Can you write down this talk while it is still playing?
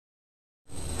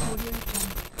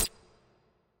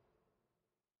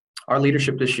Our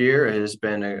leadership this year has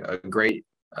been a great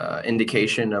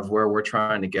indication of where we're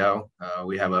trying to go.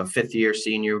 We have a fifth-year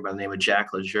senior by the name of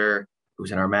Jack Lejeune,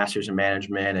 who's in our master's in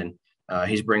management, and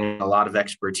he's bringing a lot of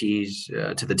expertise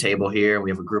to the table here.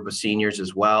 We have a group of seniors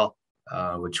as well,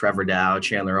 with Trevor Dow,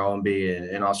 Chandler Owenby,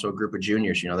 and also a group of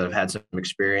juniors, that have had some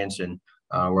experience, and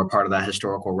we're a part of that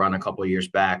historical run a couple of years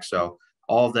back. So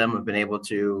all of them have been able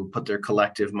to put their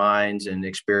collective minds and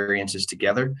experiences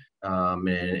together,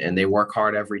 and they work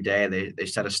hard every day. They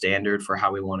set a standard for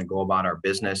how we want to go about our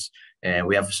business. And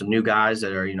we have some new guys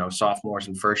that are, sophomores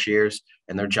and first years,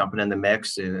 and they're jumping in the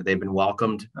mix, and they've been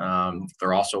welcomed.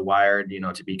 They're also wired,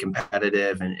 to be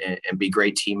competitive and be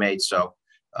great teammates. So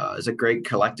it's a great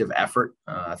collective effort.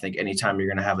 I think anytime you're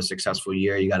going to have a successful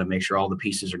year, you got to make sure all the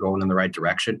pieces are going in the right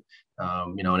direction.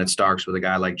 And it starts with a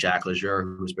guy like Jack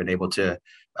Lejeune, who's been able to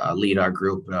lead our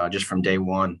group just from day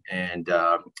one. And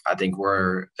I think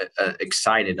we're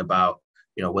excited about,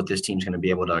 what this team's going to be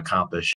able to accomplish.